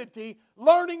infinity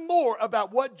learning more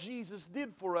about what Jesus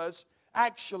did for us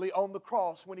actually on the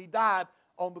cross, when He died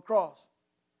on the cross.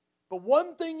 But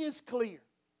one thing is clear.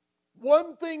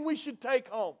 One thing we should take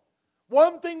home.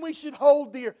 One thing we should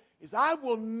hold dear is I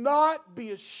will not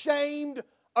be ashamed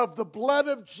of the blood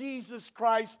of Jesus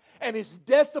Christ and His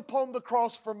death upon the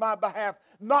cross for my behalf.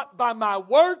 Not by my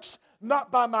works,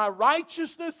 not by my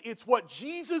righteousness. It's what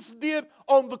Jesus did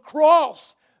on the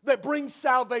cross that brings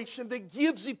salvation, that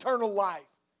gives eternal life.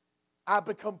 I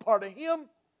become part of Him.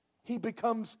 He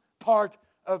becomes part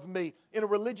of me. In a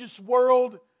religious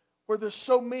world where there's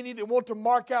so many that want to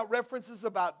mark out references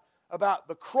about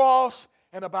the cross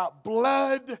and about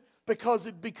blood because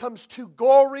it becomes too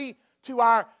gory to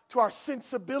our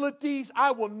sensibilities,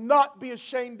 I will not be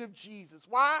ashamed of Jesus.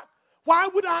 Why? Why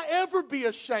would I ever be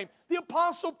ashamed? The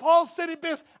Apostle Paul said it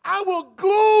best, I will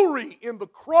glory in the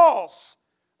cross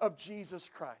of Jesus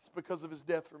Christ because of His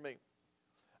death for me.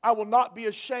 I will not be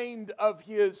ashamed of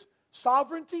His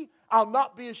sovereignty. I'll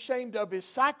not be ashamed of His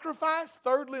sacrifice.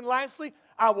 Thirdly and lastly,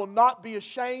 I will not be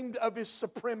ashamed of His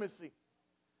supremacy.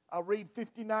 I'll read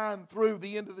 59 through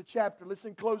the end of the chapter.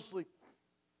 Listen closely.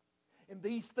 And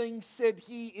these things said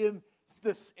He in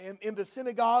the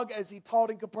synagogue as He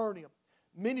taught in Capernaum.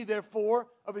 Many, therefore,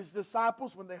 of His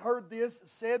disciples, when they heard this,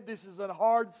 said, "This is a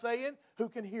hard saying. Who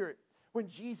can hear it?" When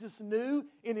Jesus knew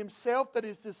in Himself that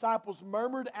His disciples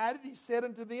murmured at it, He said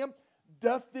unto them,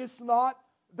 Doth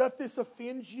this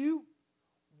offend you?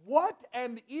 What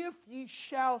and if ye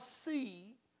shall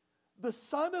see the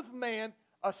Son of Man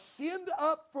ascend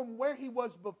up from where He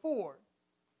was before?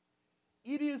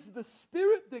 It is the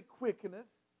Spirit that quickeneth,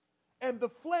 and the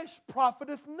flesh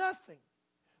profiteth nothing.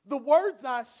 The words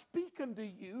I speak unto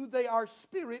you, they are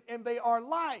spirit and they are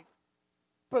life.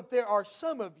 But there are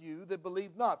some of you that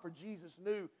believe not. For Jesus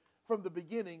knew from the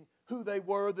beginning who they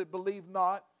were that believed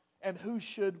not and who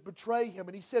should betray Him.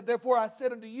 And He said, Therefore I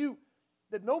said unto you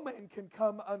that no man can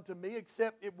come unto me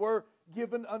except it were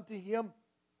given unto him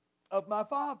of my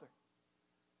Father.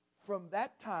 From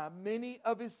that time many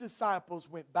of His disciples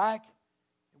went back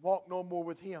and walked no more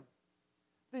with Him.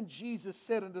 Then Jesus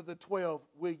said unto the 12,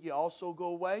 Will ye also go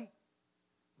away?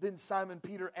 Then Simon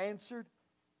Peter answered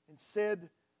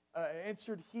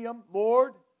Him,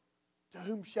 Lord, to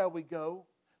whom shall we go?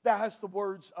 Thou hast the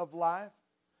words of life.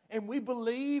 And we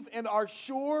believe and are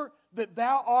sure that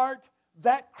Thou art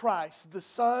that Christ, the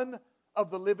Son of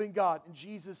the living God. And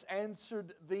Jesus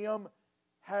answered them,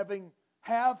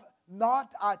 Have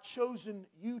not I chosen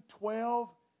you 12,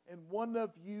 and one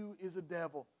of you is a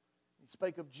devil? He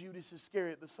spake of Judas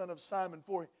Iscariot, the son of Simon,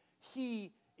 for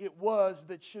he it was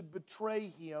that should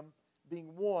betray Him,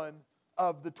 being one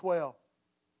of the 12.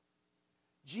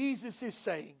 Jesus is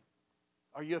saying,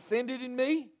 are you offended in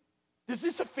me? Does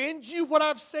this offend you, what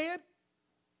I've said?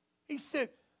 He said,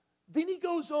 then He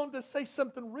goes on to say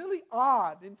something really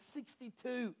odd in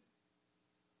 62.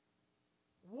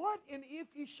 What and if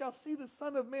ye shall see the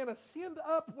Son of Man ascend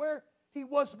up where He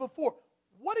was before?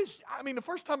 The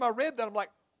first time I read that, I'm like,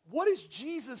 what is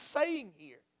Jesus saying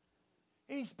here?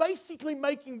 And He's basically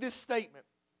making this statement.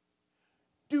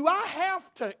 Do I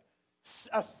have to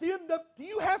ascend up? Do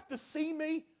you have to see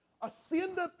me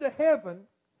ascend up to heaven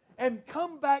and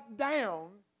come back down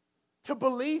to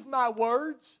believe my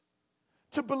words?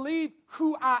 To believe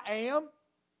who I am?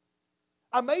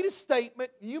 I made a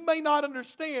statement, you may not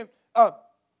understand,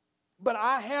 But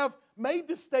I have made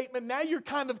the statement. Now you're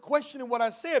kind of questioning what I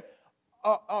said.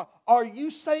 Are you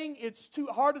saying it's too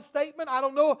hard a statement? I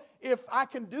don't know if I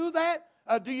can do that.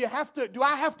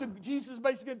 Jesus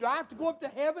basically, do I have to go up to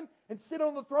heaven and sit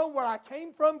on the throne where I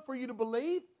came from for you to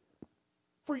believe?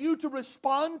 For you to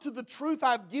respond to the truth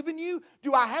I've given you?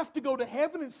 Do I have to go to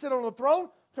heaven and sit on the throne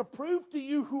to prove to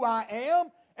you who I am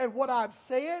and what I've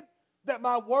said? That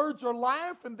my words are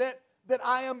life and that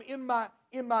I am in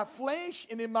my flesh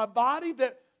and in my body,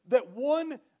 that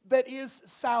one that is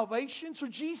salvation. So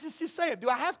Jesus is saying, do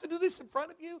I have to do this in front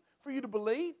of you for you to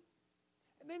believe?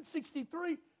 And then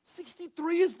 63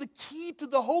 is the key to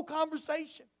the whole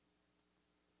conversation.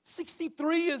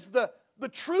 63 is the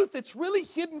truth that's really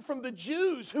hidden from the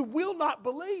Jews who will not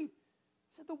believe.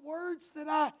 He said, the words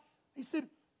that he said,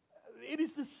 it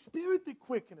is the Spirit that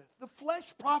quickeneth. The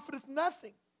flesh profiteth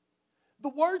nothing. The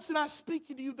words that I speak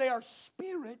to you, they are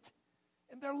spirit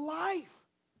and they're life.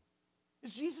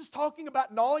 Is Jesus talking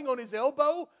about gnawing on his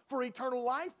elbow for eternal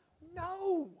life?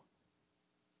 No.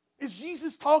 Is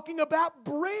Jesus talking about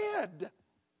bread?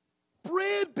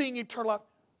 Bread being eternal life?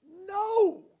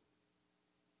 No.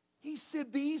 He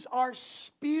said these are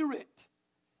spirit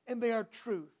and they are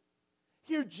truth.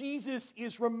 Here Jesus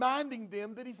is reminding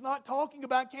them that he's not talking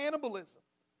about cannibalism.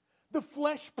 The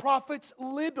flesh profits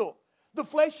little. The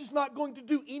flesh is not going to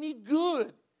do any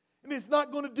good. And it's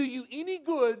not going to do you any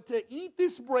good to eat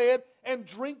this bread and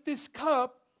drink this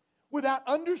cup without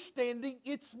understanding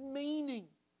its meaning.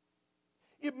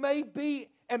 It may be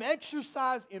an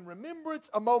exercise in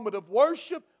remembrance, a moment of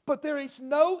worship, but there is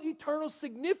no eternal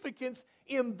significance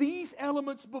in these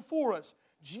elements before us.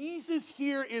 Jesus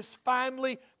here is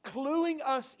finally cluing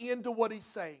us into what he's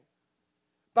saying.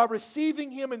 By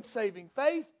receiving him in saving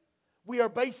faith, we are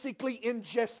basically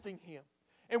ingesting him.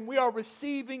 And we are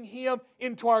receiving him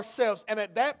into ourselves. And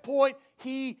at that point,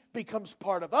 he becomes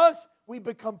part of us. We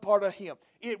become part of him.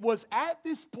 It was at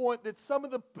this point that some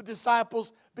of the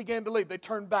disciples began to leave. They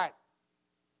turned back.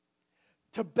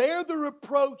 To bear the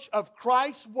reproach of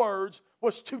Christ's words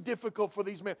was too difficult for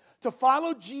these men. To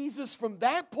follow Jesus from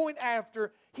that point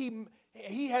after,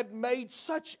 he had made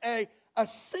such a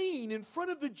scene in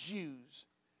front of the Jews.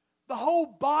 The whole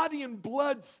body and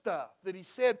blood stuff that he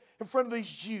said in front of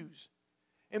these Jews.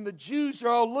 And the Jews are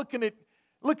all looking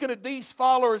at these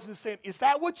followers and saying, is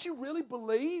that what you really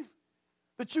believe?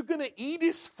 That you're going to eat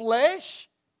his flesh?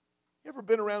 You ever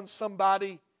been around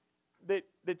somebody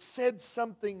that said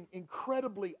something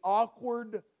incredibly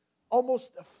awkward,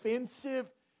 almost offensive,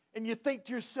 and you think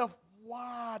to yourself,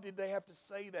 why did they have to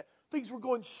say that? Things were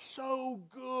going so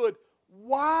good.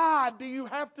 Why do you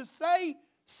have to say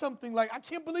something like, I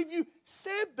can't believe you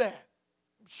said that?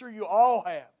 I'm sure you all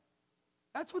have.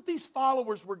 That's what these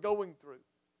followers were going through.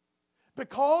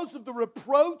 Because of the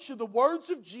reproach of the words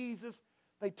of Jesus,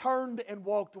 they turned and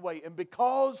walked away. And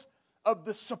because of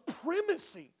the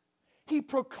supremacy he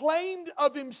proclaimed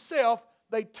of himself,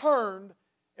 they turned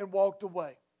and walked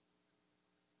away.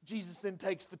 Jesus then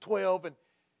takes the 12 and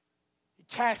he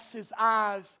casts his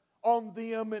eyes on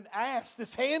them and asks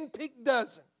this hand-picked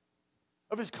dozen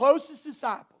of his closest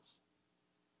disciples,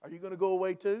 are you going to go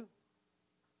away too?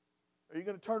 Are you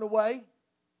going to turn away?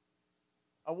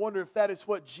 I wonder if that is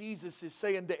what Jesus is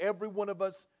saying to every one of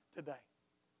us today.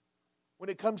 When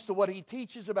it comes to what he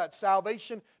teaches about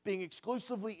salvation being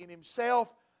exclusively in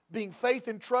himself, being faith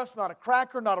and trust, not a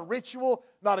cracker, not a ritual,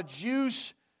 not a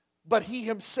juice, but he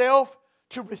himself,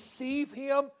 to receive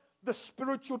him, the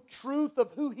spiritual truth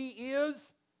of who he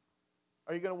is.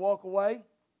 Are you going to walk away?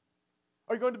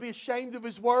 Are you going to be ashamed of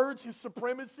his words, his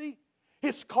supremacy,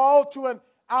 his call to an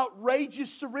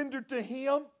outrageous surrender to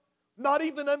him? Not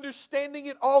even understanding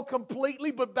it all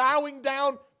completely, but bowing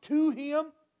down to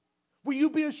him? Will you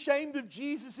be ashamed of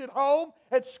Jesus at home,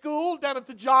 at school, down at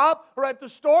the job, or at the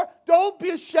store? Don't be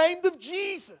ashamed of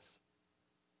Jesus.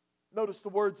 Notice the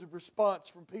words of response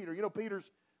from Peter. You know, Peter's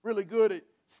really good at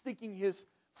sticking his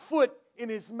foot in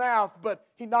his mouth, but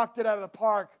he knocked it out of the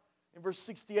park in verse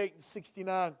 68 and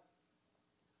 69.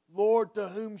 Lord, to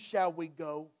whom shall we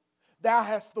go? Thou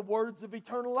hast the words of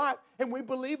eternal life. And we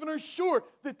believe and are sure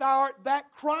that thou art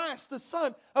that Christ, the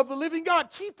Son of the living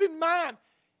God. Keep in mind,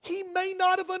 he may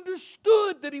not have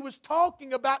understood that he was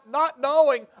talking about not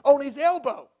knowing on his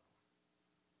elbow.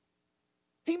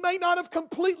 He may not have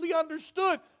completely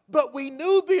understood, but we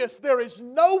knew this. There is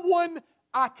no one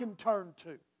I can turn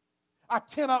to. I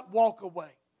cannot walk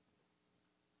away.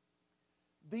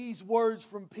 These words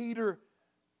from Peter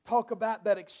talk about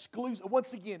that exclusive.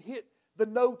 Once again, hit the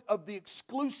note of the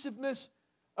exclusiveness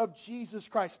of Jesus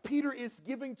Christ. Peter is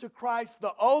giving to Christ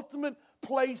the ultimate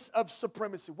place of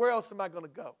supremacy. Where else am I going to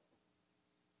go?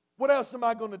 What else am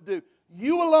I going to do?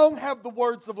 You alone have the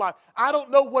words of life. I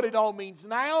don't know what it all means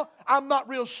now. I'm not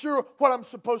real sure what I'm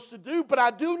supposed to do, but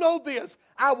I do know this.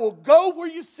 I will go where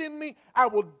you send me. I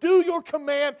will do your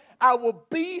command. I will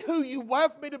be who you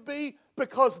want me to be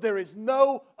because there is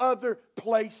no other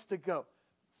place to go.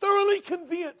 Thoroughly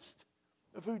convinced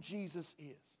of who Jesus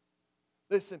is.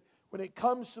 Listen, when it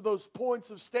comes to those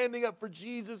points of standing up for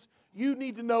Jesus, you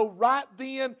need to know right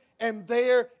then and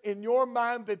there in your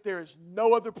mind that there is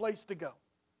no other place to go.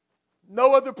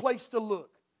 No other place to look.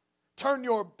 Turning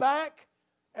your back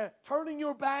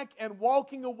and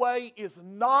walking away is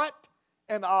not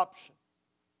an option.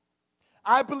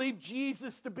 I believe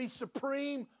Jesus to be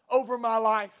supreme over my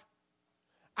life.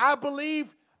 I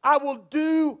believe I will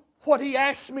do what He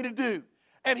asked me to do.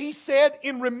 And He said,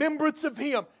 in remembrance of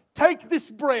Him, take this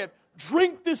bread,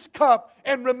 drink this cup,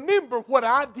 and remember what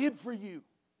I did for you.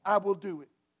 I will do it.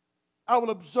 I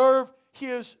will observe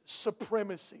His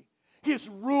supremacy. His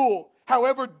rule,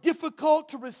 however difficult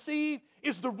to receive,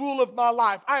 is the rule of my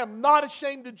life. I am not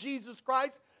ashamed of Jesus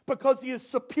Christ because He is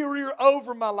superior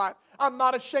over my life. I'm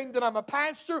not ashamed that I'm a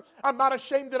pastor. I'm not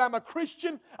ashamed that I'm a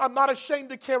Christian. I'm not ashamed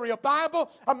to carry a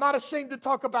Bible. I'm not ashamed to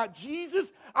talk about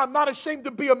Jesus. I'm not ashamed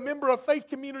to be a member of Faith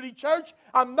Community Church.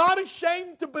 I'm not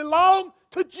ashamed to belong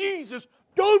to Jesus.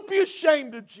 Don't be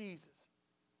ashamed of Jesus.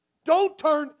 Don't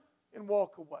turn and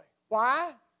walk away.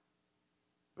 Why?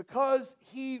 Because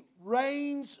He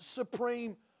reigns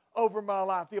supreme over my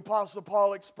life. The Apostle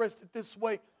Paul expressed it this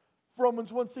way,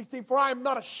 Romans 1:16, for I am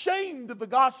not ashamed of the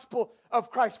gospel of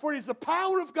Christ, for it is the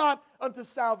power of God unto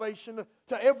salvation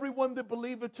to everyone that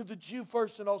believeth, to the Jew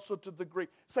first and also to the Greek.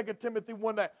 2 Timothy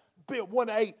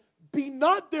 1:8, be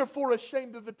not therefore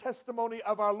ashamed of the testimony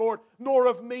of our Lord, nor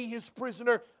of me his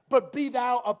prisoner, but be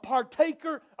thou a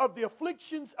partaker of the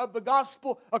afflictions of the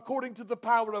gospel according to the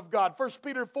power of God. 1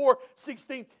 Peter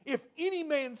 4:16, if any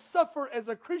man suffer as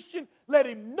a Christian, let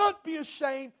him not be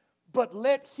ashamed, but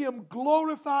let him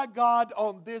glorify God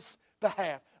on this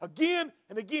behalf. Again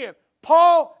and again,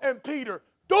 Paul and Peter,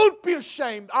 don't be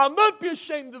ashamed. I'll not be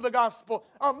ashamed of the gospel.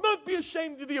 I'll not be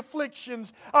ashamed of the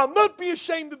afflictions. I'll not be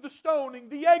ashamed of the stoning,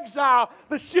 the exile,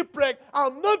 the shipwreck.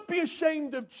 I'll not be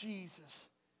ashamed of Jesus.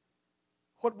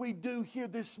 What we do here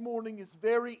this morning is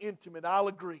very intimate, I'll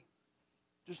agree.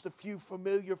 Just a few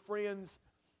familiar friends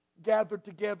gathered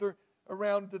together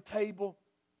around the table.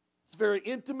 It's very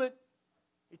intimate.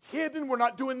 It's hidden. We're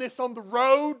not doing this on the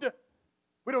road.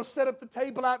 We don't set up the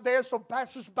table out there so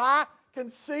passers-by can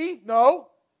see. No.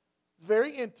 It's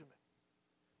very intimate.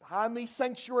 Behind these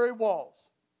sanctuary walls.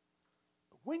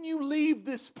 But when you leave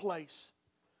this place,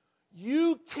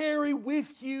 you carry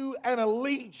with you an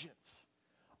allegiance,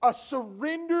 a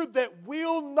surrender that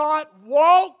will not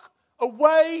walk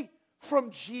away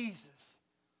from Jesus.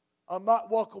 I'll not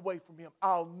walk away from Him.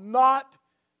 I'll not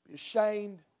be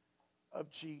ashamed of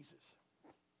Jesus.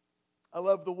 I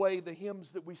love the way the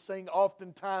hymns that we sing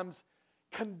oftentimes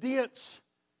condense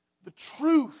the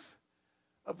truth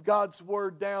of God's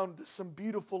Word down to some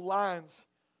beautiful lines.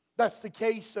 That's the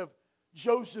case of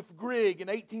Joseph Grigg. In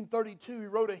 1832, he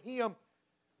wrote a hymn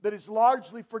that is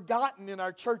largely forgotten in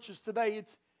our churches today.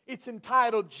 It's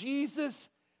entitled, Jesus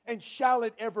and Shall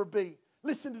It Ever Be.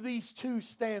 Listen to these two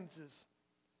stanzas.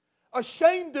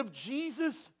 Ashamed of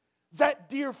Jesus, that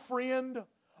dear friend,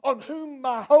 on whom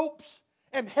my hopes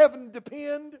and heaven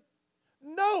depend?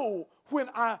 No, when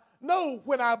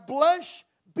I blush,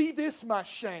 be this my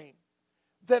shame,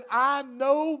 that I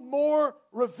no more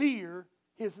revere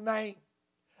His name.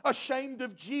 Ashamed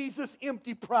of Jesus'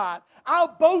 empty pride,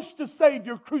 I'll boast a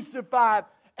Savior crucified,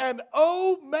 and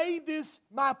oh, may this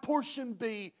my portion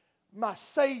be, my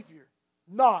Savior,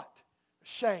 not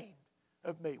ashamed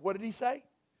of me. What did He say?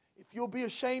 If you'll be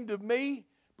ashamed of me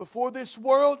before this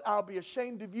world, I'll be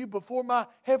ashamed of you before my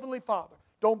Heavenly Father.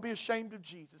 Don't be ashamed of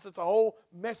Jesus. It's a whole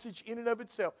message in and of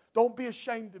itself. Don't be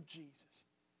ashamed of Jesus.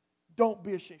 Don't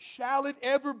be ashamed. Shall it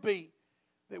ever be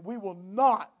that we will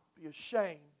not be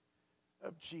ashamed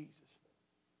of Jesus?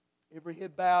 Every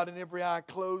head bowed and every eye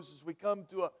closed as we come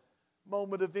to a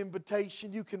moment of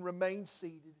invitation. You can remain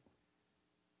seated.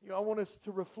 I want us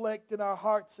to reflect in our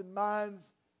hearts and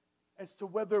minds as to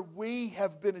whether we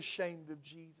have been ashamed of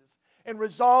Jesus, and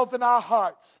resolve in our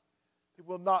hearts that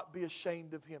we'll not be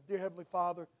ashamed of Him. Dear Heavenly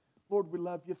Father, Lord, we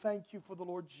love You. Thank You for the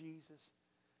Lord Jesus.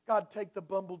 God, take the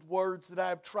bumbled words that I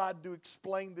have tried to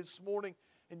explain this morning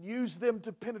and use them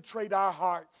to penetrate our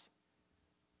hearts.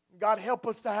 God, help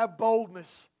us to have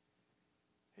boldness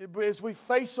as we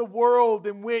face a world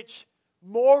in which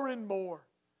more and more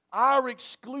our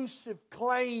exclusive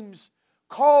claims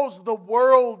cause the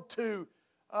world to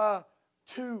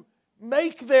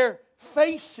make their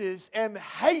faces and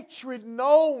hatred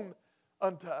known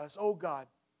unto us. Oh God,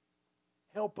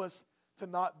 help us to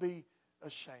not be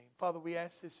ashamed. Father, we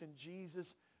ask this in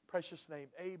Jesus' precious name.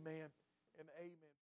 Amen and amen.